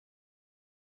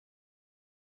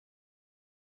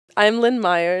I'm Linn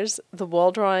Meyers. The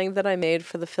wall drawing that I made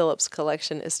for the Phillips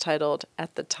Collection is titled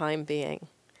At the Time Being.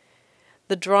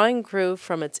 The drawing grew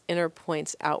from its inner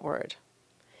points outward.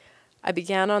 I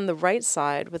began on the right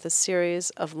side with a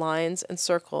series of lines and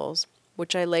circles,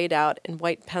 which I laid out in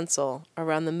white pencil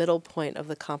around the middle point of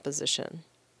the composition.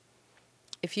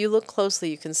 If you look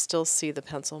closely, you can still see the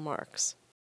pencil marks.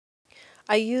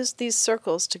 I used these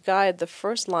circles to guide the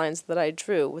first lines that I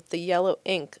drew with the yellow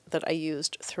ink that I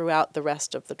used throughout the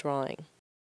rest of the drawing.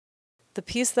 The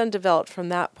piece then developed from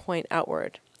that point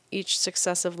outward, each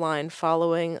successive line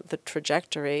following the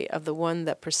trajectory of the one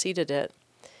that preceded it,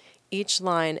 each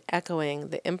line echoing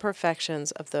the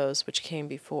imperfections of those which came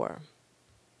before.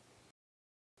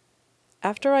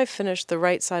 After I finished the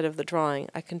right side of the drawing,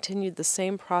 I continued the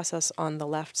same process on the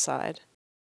left side.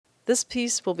 This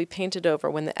piece will be painted over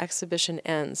when the exhibition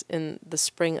ends in the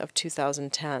spring of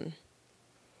 2010.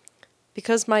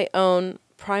 Because my own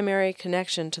primary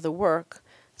connection to the work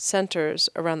centers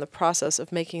around the process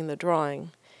of making the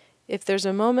drawing, if there's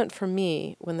a moment for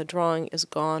me when the drawing is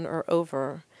gone or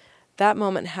over, that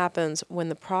moment happens when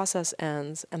the process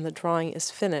ends and the drawing is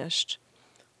finished,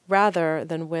 rather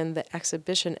than when the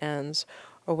exhibition ends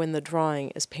or when the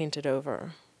drawing is painted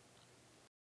over.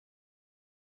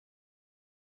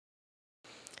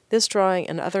 This drawing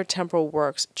and other temporal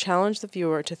works challenge the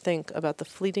viewer to think about the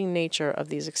fleeting nature of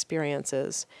these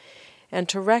experiences and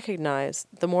to recognize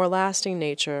the more lasting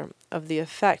nature of the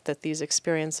effect that these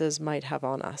experiences might have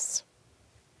on us.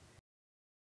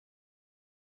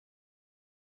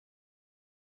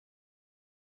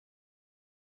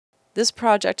 This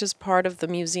project is part of the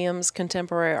museum's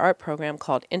contemporary art program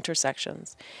called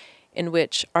Intersections, in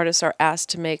which artists are asked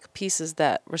to make pieces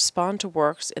that respond to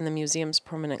works in the museum's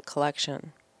permanent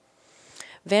collection.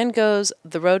 Van Gogh's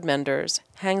The Road Menders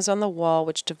hangs on the wall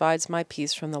which divides my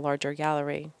piece from the larger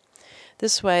gallery.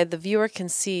 This way, the viewer can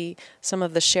see some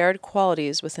of the shared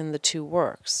qualities within the two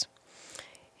works.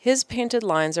 His painted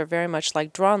lines are very much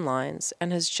like drawn lines,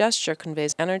 and his gesture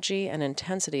conveys energy and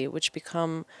intensity which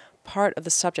become part of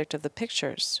the subject of the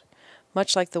pictures,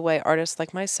 much like the way artists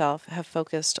like myself have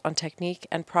focused on technique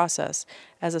and process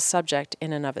as a subject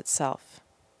in and of itself.